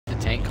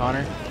tank,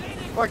 Connor?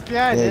 Fuck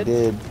yeah, I They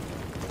did.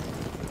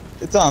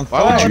 It's on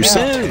fire. Why would you now.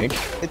 say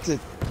It's a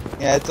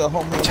it's a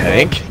homemade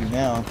Tank? barbecue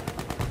now.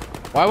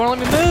 Why won't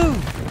let me move?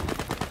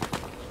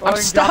 I'm Logan, drop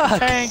the stuck.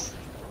 tank.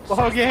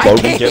 Logan.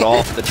 Logan, get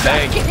off the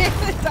tank.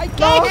 I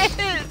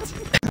can't.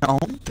 No,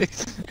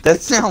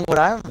 that's not what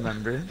I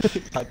remember.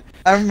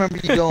 I remember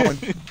you going,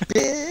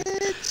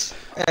 bitch,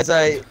 as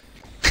I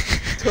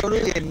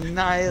totally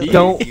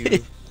annihilate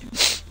you.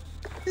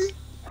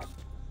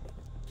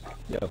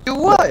 Do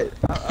what?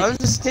 I was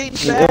just stating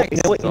facts.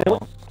 You know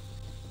what?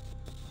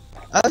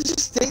 I was just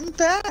stating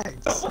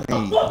facts.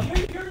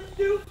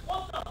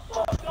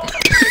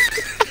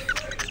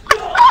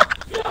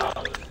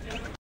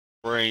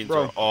 Brains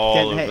Bro, are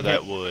all hey, over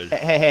that wood.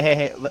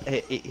 Hey,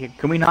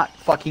 can we not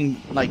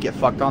fucking, like, get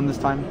fucked on this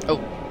time?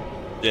 Oh.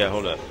 Yeah,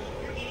 hold up.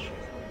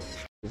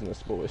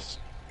 Business boys.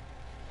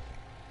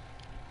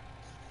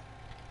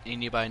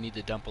 Anybody need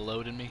to dump a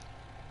load in me?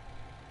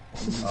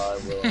 I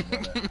will.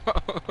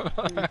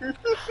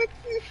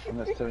 I'm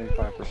at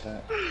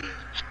 75%.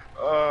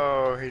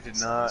 Oh, he did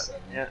not.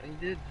 Yeah, he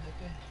did.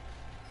 Okay.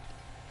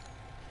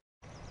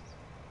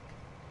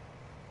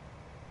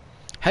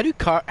 How do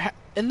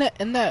in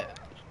that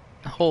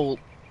whole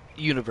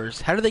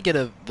universe, how do they get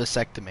a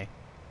vasectomy?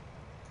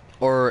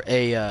 Or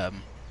a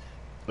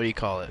what do you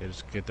call it? They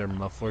just get their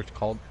muffler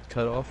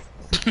cut off.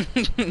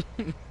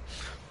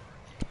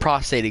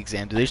 Prostate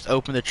exam. Do they just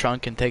open the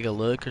trunk and take a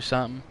look or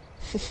something?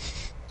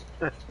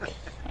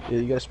 Yeah,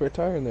 you got a spare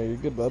tire in there. You're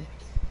good, bub.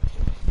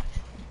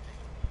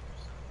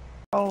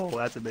 Oh,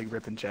 that's a big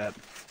ripping chat.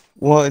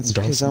 Well, it's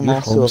because I'm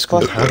also a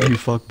fuck. How do you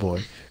fuck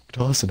boy?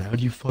 Dawson, how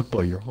do you fuck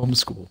boy? You're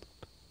homeschooled.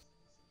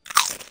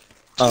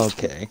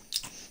 Okay.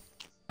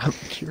 I'm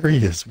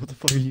curious. What the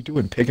fuck are you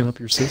doing? Picking up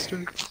your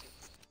sister?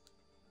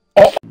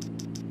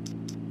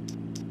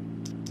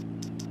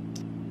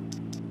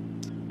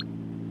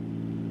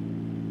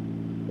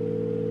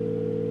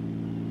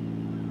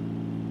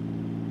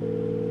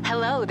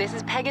 Hello, this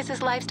is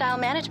Pegasus Lifestyle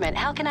Management.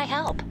 How can I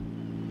help?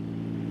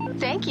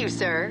 Thank you,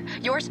 sir.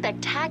 Your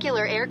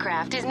spectacular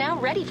aircraft is now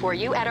ready for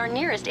you at our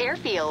nearest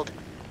airfield.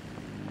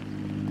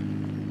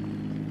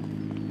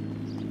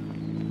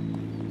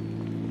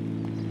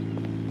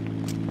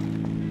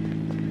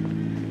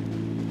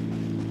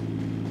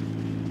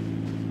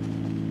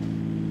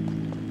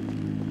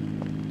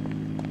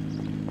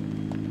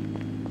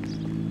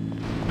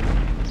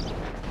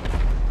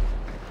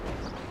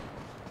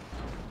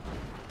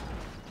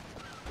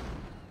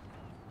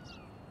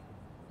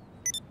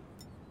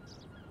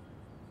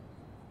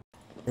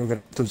 We're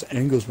gonna get those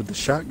angles with the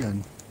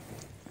shotgun.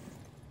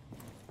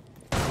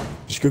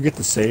 Just go get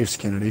the safes,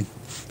 Kennedy.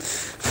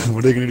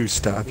 What are they gonna do?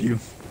 Stop you?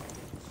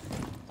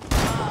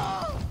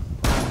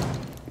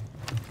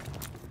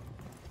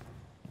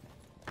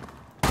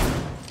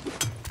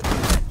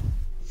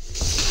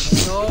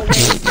 No way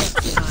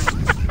next time.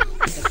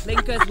 The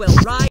clinkers will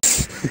rise.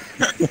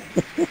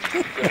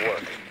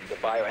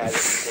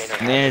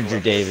 Manager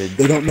David.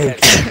 They don't know.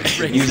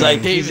 He's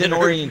like, he's in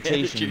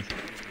orientation.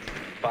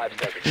 5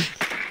 seconds.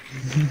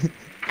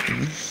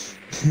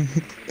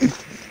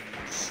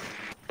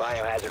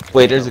 Biohazard.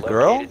 Wait, there's a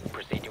girl?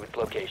 Proceed to its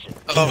location.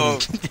 Oh,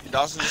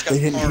 Dawson just got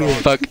a hard on.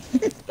 Fuck.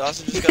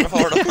 Dawson just got a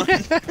hard on.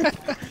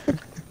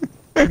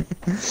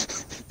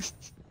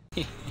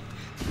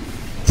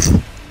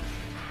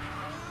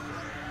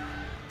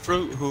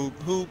 Fruit hoop,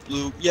 hoop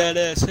loop, yeah,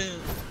 that's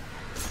him.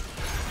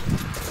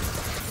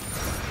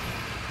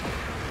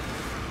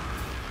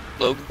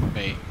 Logan.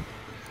 Me.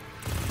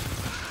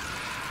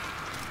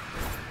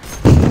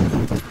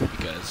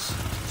 Because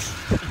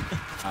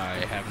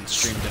I haven't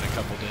streamed in a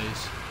couple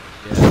days.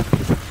 Yeah.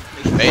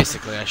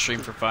 Basically, I stream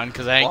for fun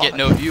because I ain't getting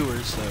no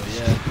viewers, so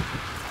yeah.